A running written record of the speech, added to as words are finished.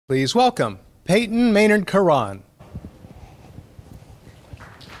Please welcome Peyton Maynard Koran.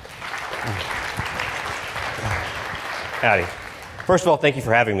 Howdy. First of all, thank you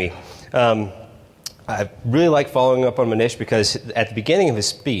for having me. I really like following up on Manish because at the beginning of his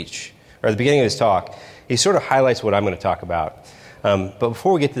speech, or at the beginning of his talk, he sort of highlights what I'm going to talk about. But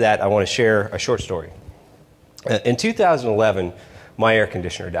before we get to that, I want to share a short story. In 2011, my air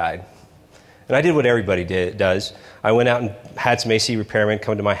conditioner died. And I did what everybody does. I went out and had some AC repairmen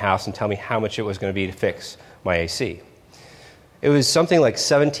come to my house and tell me how much it was going to be to fix my AC. It was something like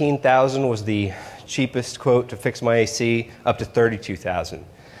 $17,000 was the cheapest quote to fix my AC, up to $32,000.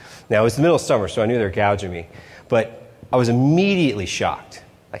 Now, it was the middle of summer, so I knew they were gouging me. But I was immediately shocked.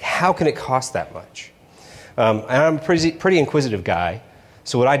 Like, how can it cost that much? And I'm a pretty inquisitive guy,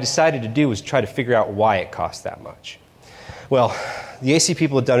 so what I decided to do was try to figure out why it cost that much. Well, the AC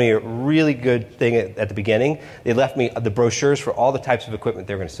people had done me a really good thing at the beginning. They left me the brochures for all the types of equipment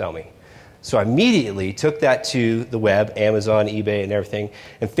they were going to sell me. So I immediately took that to the web, Amazon, eBay, and everything,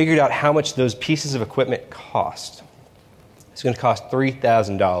 and figured out how much those pieces of equipment cost. It's going to cost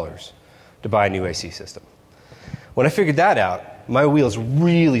 $3,000 to buy a new AC system. When I figured that out, my wheels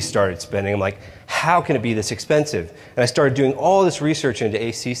really started spinning. I'm like, how can it be this expensive? And I started doing all this research into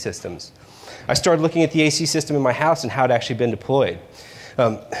AC systems. I started looking at the AC system in my house and how it actually been deployed.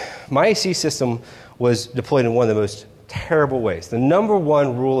 My AC system was deployed in one of the most terrible ways. The number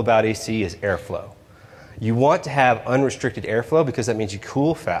one rule about AC is airflow. You want to have unrestricted airflow because that means you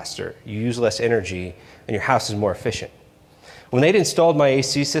cool faster, you use less energy, and your house is more efficient. When they'd installed my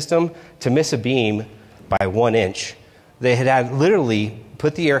AC system, to miss a beam by 1 inch, they had literally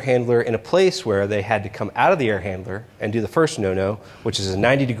put the air handler in a place where they had to come out of the air handler and do the first no-no, which is a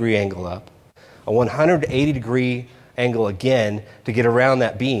 90-degree angle up, a 180-degree angle again to get around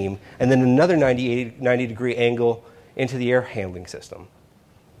that beam, and then another 90-degree angle into the air handling system.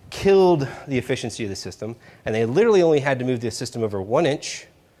 Killed the efficiency of the system, and they literally only had to move the system over 1 inch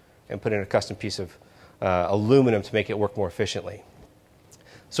and put in a custom piece of aluminum to make it work more efficiently.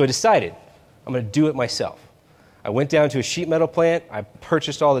 So I decided I'm going to do it myself. I went down to a sheet metal plant, I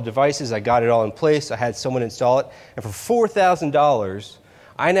purchased all the devices, I got it all in place, I had someone install it, and for $4,000,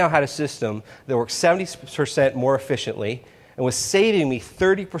 I now had a system that worked 70% more efficiently and was saving me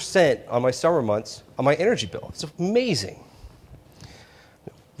 30% on my summer months on my energy bill. It's amazing.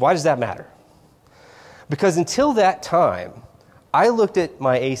 Why does that matter? Because until that time, I looked at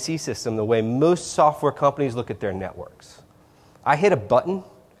my AC system the way most software companies look at their networks. I hit a button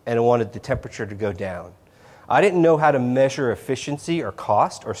and I wanted the temperature to go down. I didn't know how to measure efficiency or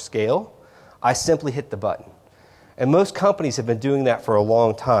cost or scale. I simply hit the button. And most companies have been doing that for a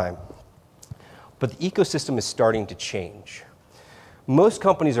long time. But the ecosystem is starting to change. Most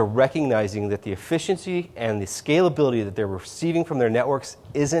companies are recognizing that the efficiency and the scalability that they're receiving from their networks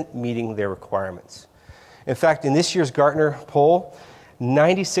isn't meeting their requirements. In fact, in this year's Gartner poll,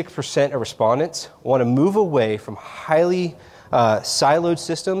 96% of respondents want to move away from highly siloed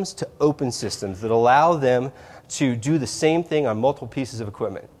systems to open systems that allow them to do the same thing on multiple pieces of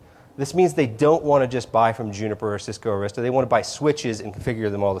equipment. This means they don't want to just buy from Juniper or Cisco or Arista. They want to buy switches and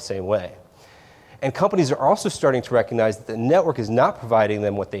configure them all the same way. And companies are also starting to recognize that the network is not providing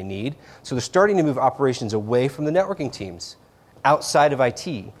them what they need, so they're starting to move operations away from the networking teams, outside of IT,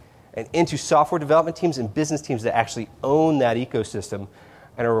 and into software development teams and business teams that actually own that ecosystem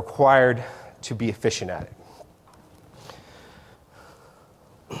and are required to be efficient at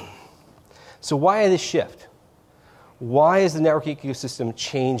it. So why this shift? Why is the network ecosystem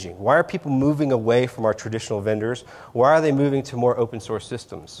changing? Why are people moving away from our traditional vendors? Why are they moving to more open source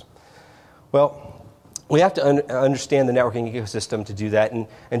systems? Well, we have to understand the networking ecosystem to do that.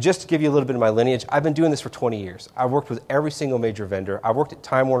 And just to give you a little bit of my lineage, I've been doing this for 20 years. I've worked with every single major vendor. I've worked at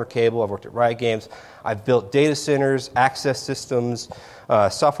Time Warner Cable. I've worked at Riot Games. I've built data centers, access systems,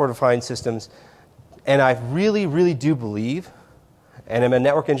 software-defined systems. And I really, really do believe, and I'm a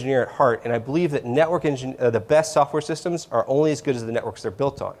network engineer at heart, and I believe that the best software systems are only as good as the networks they're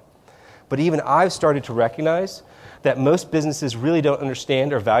built on. But even I've started to recognize that most businesses really don't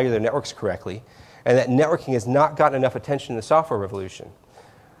understand or value their networks correctly, and that networking has not gotten enough attention in the software revolution.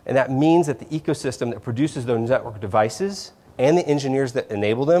 And that means that the ecosystem that produces those network devices and the engineers that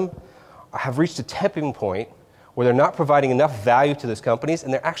enable them have reached a tipping point where they're not providing enough value to those companies,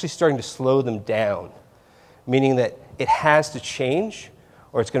 and they're actually starting to slow them down, meaning that it has to change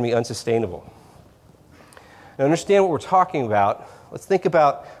or it's going to be unsustainable. Now, understand what we're talking about. Let's think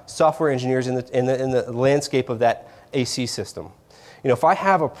about software engineers in the landscape of that AC system. You know, if I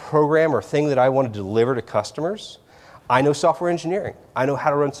have a program or thing that I want to deliver to customers, I know software engineering. I know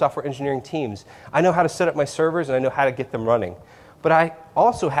how to run software engineering teams. I know how to set up my servers, and I know how to get them running. but I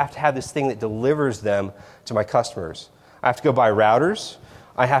also have to have this thing that delivers them to my customers. I have to go buy routers.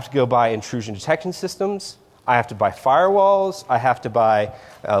 I have to go buy intrusion detection systems. I have to buy firewalls. I have to buy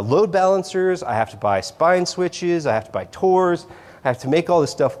load balancers. I have to buy spine switches. I have to buy Tors. I have to make all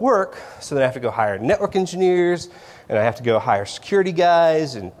this stuff work, so then I have to go hire network engineers, and I have to go hire security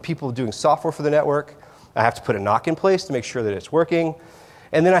guys and people doing software for the network. I have to put a NOC in place to make sure that it's working.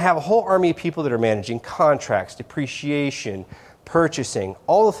 And then I have a whole army of people that are managing contracts, depreciation, purchasing,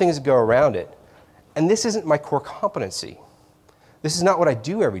 all the things that go around it. And this isn't my core competency. This is not what I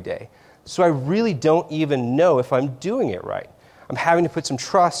do every day. So I really don't even know if I'm doing it right. I'm having to put some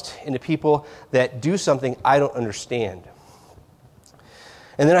trust into people that do something I don't understand.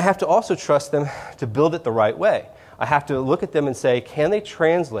 And then I have to also trust them to build it the right way. I have to look at them and say, can they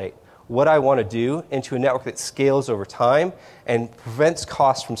translate what I want to do into a network that scales over time and prevents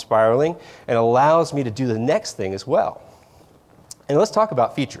costs from spiraling and allows me to do the next thing as well? And let's talk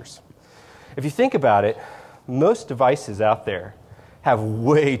about features. If you think about it, most devices out there have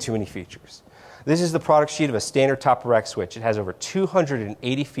way too many features. This is the product sheet of a standard top-of-rack switch. It has over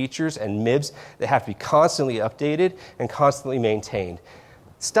 280 features and MIBs that have to be constantly updated and constantly maintained.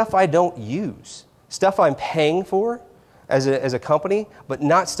 Stuff I don't use, stuff I'm paying for as a company, but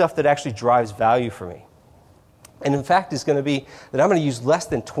not stuff that actually drives value for me. And in fact, it's going to be that I'm going to use less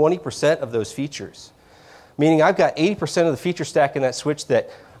than 20% of those features, meaning I've got 80% of the feature stack in that switch that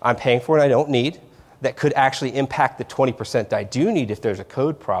I'm paying for and I don't need, that could actually impact the 20% that I do need if there's a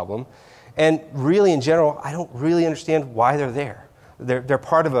code problem. And really, in general, I don't really understand why they're there. They're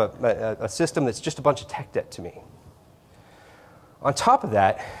part of a system that's just a bunch of tech debt to me. On top of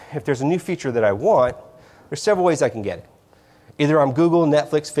that, if there's a new feature that I want, there's several ways I can get it. Either I'm Google,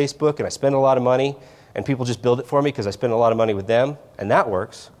 Netflix, Facebook, and I spend a lot of money, and people just build it for me because I spend a lot of money with them, and that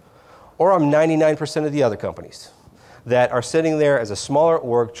works. Or I'm 99% of the other companies that are sitting there as a smaller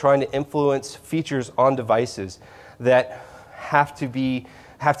org trying to influence features on devices that have to be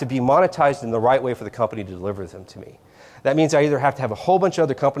monetized in the right way for the company to deliver them to me. That means I either have to have a whole bunch of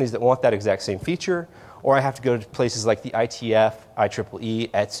other companies that want that exact same feature, or I have to go to places like the ITF, IEEE,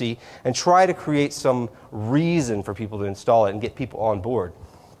 Etsy, and try to create some reason for people to install it and get people on board.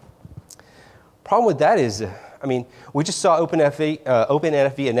 Problem with that is, we just saw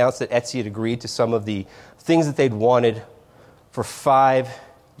OpenNFV announce that Etsy had agreed to some of the things that they'd wanted for 5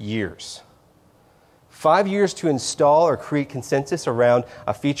 years. 5 years to install or create consensus around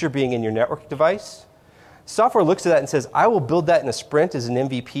a feature being in your network device. Software looks at that and says, I will build that in a sprint as an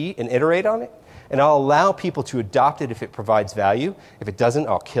MVP and iterate on it, and I'll allow people to adopt it if it provides value. If it doesn't,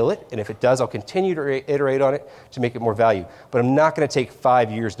 I'll kill it, and if it does, I'll continue to iterate on it to make it more value. But I'm not going to take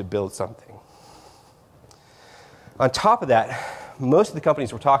 5 years to build something. On top of that, most of the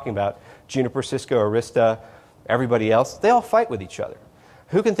companies we're talking about, Juniper, Cisco, Arista, everybody else, they all fight with each other.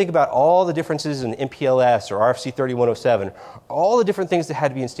 Who can think about all the differences in MPLS or RFC 3107, all the different things that had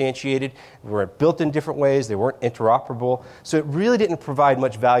to be instantiated, were built in different ways, they weren't interoperable. So it really didn't provide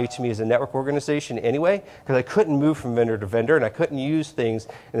much value to me as a network organization anyway, because I couldn't move from vendor to vendor and I couldn't use things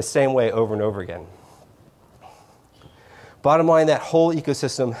in the same way over and over again. Bottom line, that whole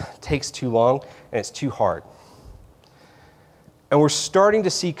ecosystem takes too long and it's too hard. And we're starting to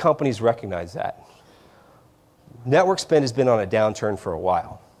see companies recognize that. Network spend has been on a downturn for a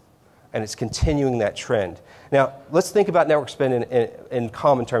while, and it's continuing that trend. Now, let's think about network spend in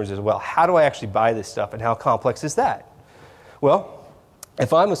common terms as well. How do I actually buy this stuff, and how complex is that? Well,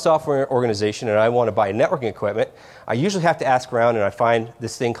 if I'm a software organization and I want to buy networking equipment, I usually have to ask around, and I find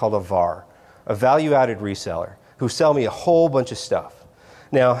this thing called a VAR, a value-added reseller, who sell me a whole bunch of stuff.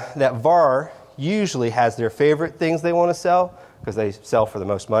 Now, that VAR usually has their favorite things they want to sell, because they sell for the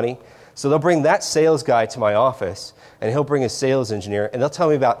most money. So they'll bring that sales guy to my office, and he'll bring a sales engineer, and they'll tell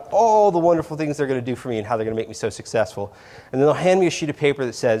me about all the wonderful things they're going to do for me and how they're going to make me so successful. And then they'll hand me a sheet of paper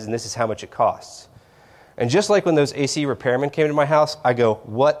that says, and this is how much it costs. And just like when those AC repairmen came to my house, I go,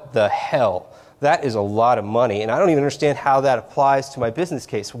 what the hell? That is a lot of money, and I don't even understand how that applies to my business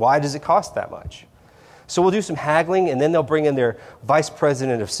case. Why does it cost that much? So we'll do some haggling, and then they'll bring in their vice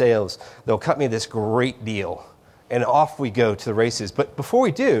president of sales. They'll cut me this great deal, and off we go to the races. But before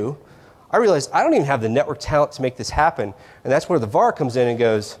we do, I realized I don't even have the network talent to make this happen, and that's where the VAR comes in and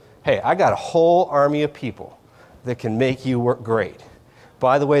goes, hey, I got a whole army of people that can make you work great.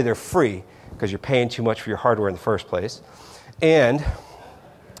 By the way, they're free because you're paying too much for your hardware in the first place, and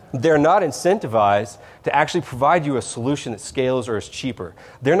they're not incentivized to actually provide you a solution that scales or is cheaper.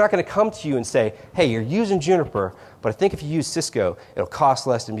 They're not going to come to you and say, hey, you're using Juniper, but I think if you use Cisco, it'll cost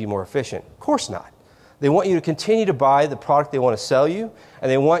less and be more efficient. Of course not. They want you to continue to buy the product they want to sell you,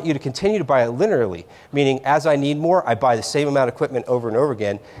 and they want you to continue to buy it linearly, meaning as I need more, I buy the same amount of equipment over and over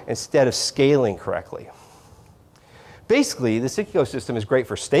again instead of scaling correctly. Basically, this ecosystem is great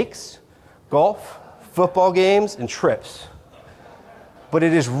for steaks, golf, football games, and trips. But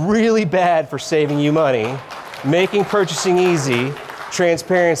it is really bad for saving you money, making purchasing easy,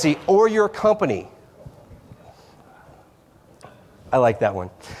 transparency, or your company. I like that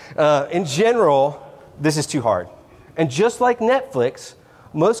one. In general, this is too hard. And just like Netflix,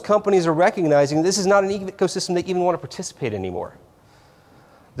 most companies are recognizing this is not an ecosystem they even want to participate in anymore.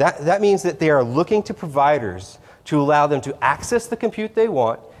 That means that they are looking to providers to allow them to access the compute they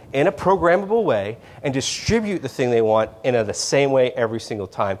want in a programmable way and distribute the thing they want in the same way every single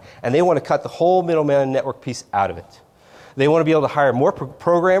time. And they want to cut the whole middleman network piece out of it. They want to be able to hire more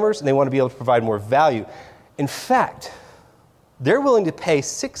programmers, and they want to be able to provide more value. In fact, they're willing to pay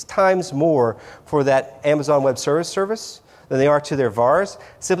 6 times more for that Amazon Web Service than they are to their VARs,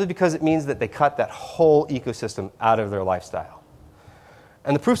 simply because it means that they cut that whole ecosystem out of their lifestyle.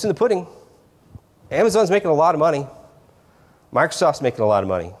 And the proof's in the pudding. Amazon's making a lot of money. Microsoft's making a lot of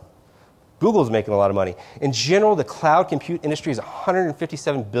money. Google's making a lot of money. In general, the cloud compute industry is a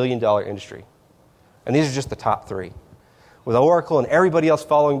 $157 billion industry. And these are just the top 3, with Oracle and everybody else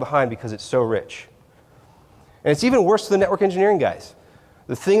following behind because it's so rich. And it's even worse for the network engineering guys.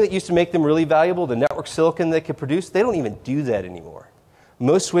 The thing that used to make them really valuable, the network silicon they could produce, they don't even do that anymore.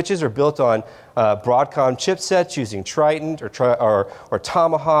 Most switches are built on Broadcom chipsets using Trident or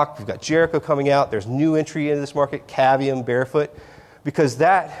Tomahawk. We've got Jericho coming out. There's new entry into this market, Cavium, Barefoot, because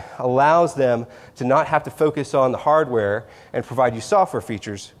that allows them to not have to focus on the hardware and provide you software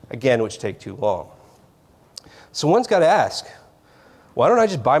features, again, which take too long. So one's got to ask, why don't I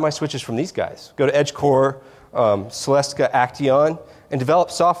just buy my switches from these guys? Go to EdgeCore, Celestica, Acteon, and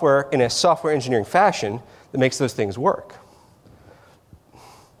develop software in a software engineering fashion that makes those things work.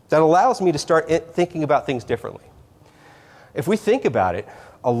 That allows me to start thinking about things differently. If we think about it,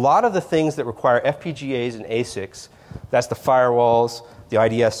 a lot of the things that require FPGAs and ASICs, that's the firewalls, the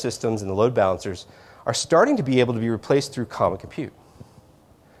IDS systems, and the load balancers, are starting to be able to be replaced through common compute.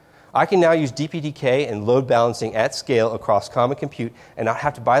 I can now use DPDK and load balancing at scale across common compute and not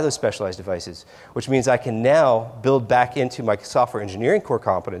have to buy those specialized devices, which means I can now build back into my software engineering core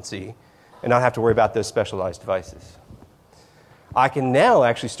competency and not have to worry about those specialized devices. I can now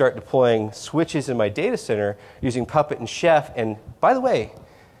actually start deploying switches in my data center using Puppet and Chef. And by the way,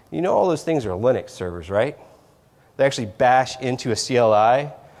 you know all those things are Linux servers, right? They actually bash into a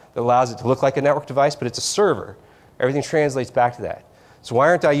CLI that allows it to look like a network device, but it's a server. Everything translates back to that. So why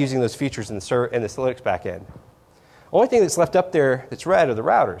aren't I using those features in this Linux backend? Only thing that's left up there that's red are the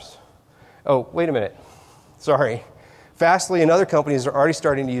routers. Oh, wait a minute. Sorry. Fastly and other companies are already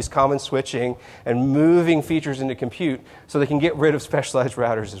starting to use common switching and moving features into compute so they can get rid of specialized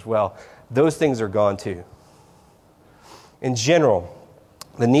routers as well. Those things are gone too. In general,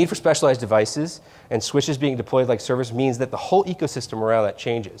 the need for specialized devices and switches being deployed like servers means that the whole ecosystem around that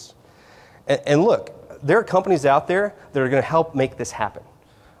changes. And look, there are companies out there that are going to help make this happen.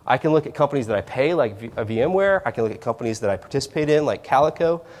 I can look at companies that I pay, like VMware. I can look at companies that I participate in, like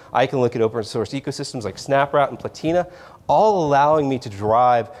Calico. I can look at open source ecosystems like SnapRoute and Platina, all allowing me to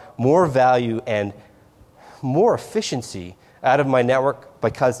drive more value and more efficiency out of my network,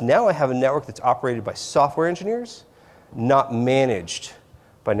 because now I have a network that's operated by software engineers, not managed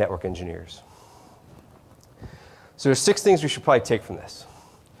by network engineers. So there's 6 things we should probably take from this.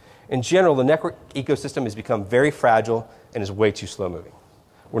 In general, the network ecosystem has become very fragile and is way too slow-moving.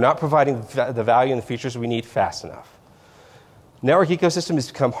 We're not providing the value and the features we need fast enough. Network ecosystem has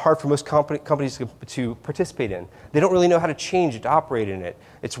become hard for most companies to participate in. They don't really know how to change it, to operate in it.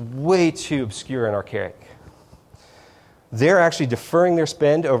 It's way too obscure and archaic. They're actually deferring their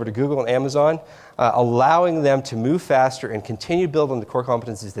spend over to Google and Amazon, allowing them to move faster and continue to build on the core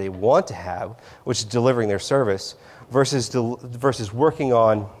competencies they want to have, which is delivering their service, versus working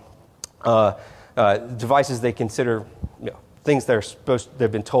on devices they consider things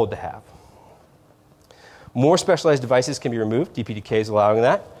they've been told to have. More specialized devices can be removed. DPDK is allowing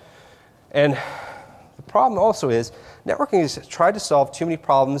that. And the problem also is networking has tried to solve too many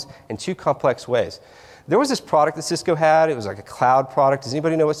problems in too complex ways. There was this product that Cisco had. It was like a cloud product. Does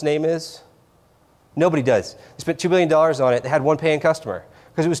anybody know what its name is? Nobody does. They spent $2 billion on it. They had one paying customer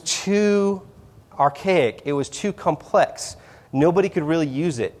because it was too archaic. It was too complex. Nobody could really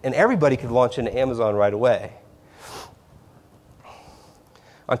use it. And everybody could launch into Amazon right away.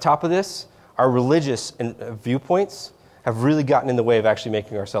 On top of this, our religious viewpoints have really gotten in the way of actually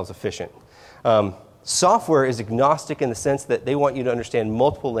making ourselves efficient. Software is agnostic in the sense that they want you to understand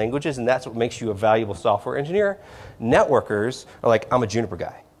multiple languages, and that's what makes you a valuable software engineer. Networkers are like, I'm a Juniper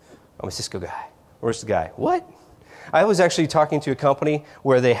guy. I'm a Cisco guy. Where's the guy? What? I was actually talking to a company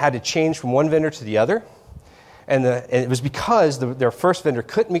where they had to change from one vendor to the other, and it was because their first vendor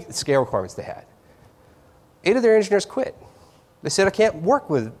couldn't meet the scale requirements they had. 8 of their engineers quit. They said, I can't work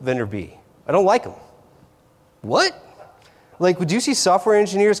with vendor B. I don't like them. What? Like, would you see software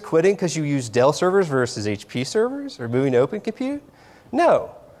engineers quitting because you use Dell servers versus HP servers or moving to Open Compute?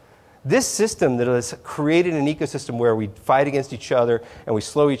 No. This system that has created an ecosystem where we fight against each other and we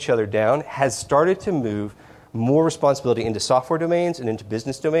slow each other down has started to move more responsibility into software domains and into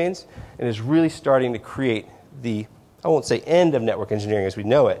business domains, and is really starting to create the, I won't say end of network engineering as we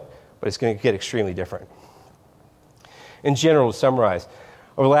know it, but it's going to get extremely different. In general, to summarize,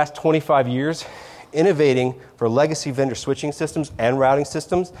 over the last 25 years, innovating for legacy vendor switching systems and routing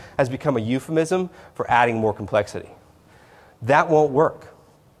systems has become a euphemism for adding more complexity. That won't work.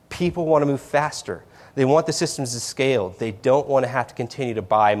 People want to move faster. They want the systems to scale. They don't want to have to continue to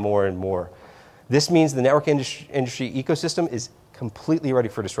buy more and more. This means the network industry ecosystem is completely ready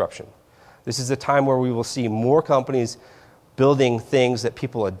for disruption. This is a time where we will see more companies building things that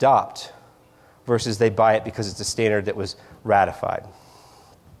people adopt versus they buy it because it's a standard that was ratified.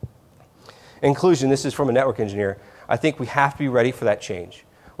 In conclusion, this is from a network engineer. I think we have to be ready for that change.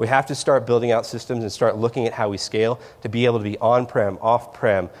 We have to start building out systems and start looking at how we scale to be able to be on-prem,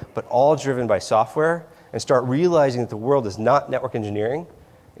 off-prem, but all driven by software, and start realizing that the world is not network engineering,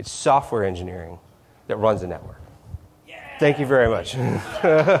 it's software engineering that runs the network. Yeah. Thank you very much.